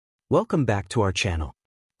Welcome back to our channel.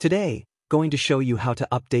 Today, going to show you how to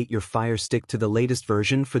update your FireStick to the latest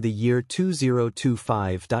version for the year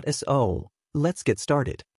 2025.so. Let's get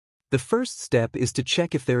started. The first step is to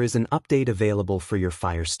check if there is an update available for your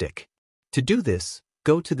FireStick. To do this,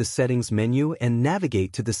 go to the Settings menu and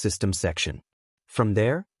navigate to the System section. From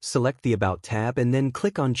there, select the About tab and then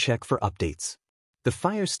click on Check for Updates. The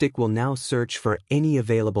FireStick will now search for any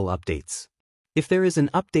available updates. If there is an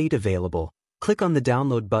update available, click on the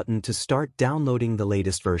Download button to start downloading the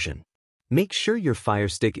latest version. Make sure your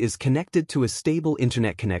FireStick is connected to a stable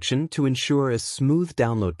internet connection to ensure a smooth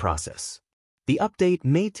download process. The update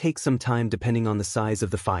may take some time depending on the size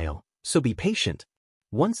of the file, so be patient.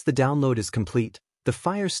 Once the download is complete, the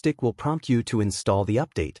FireStick will prompt you to install the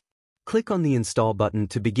update. Click on the Install button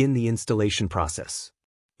to begin the installation process.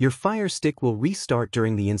 Your FireStick will restart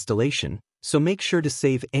during the installation, so make sure to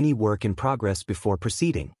save any work in progress before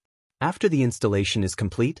proceeding. After the installation is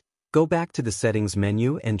complete, go back to the Settings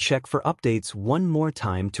menu and check for updates one more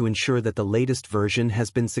time to ensure that the latest version has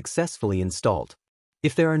been successfully installed.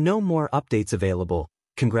 If there are no more updates available,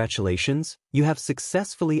 congratulations, you have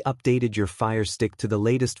successfully updated your FireStick to the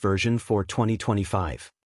latest version for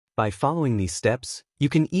 2025. By following these steps, you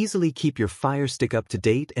can easily keep your FireStick up to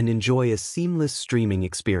date and enjoy a seamless streaming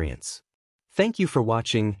experience. Thank you for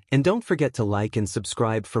watching, and don't forget to like and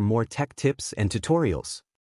subscribe for more tech tips and tutorials.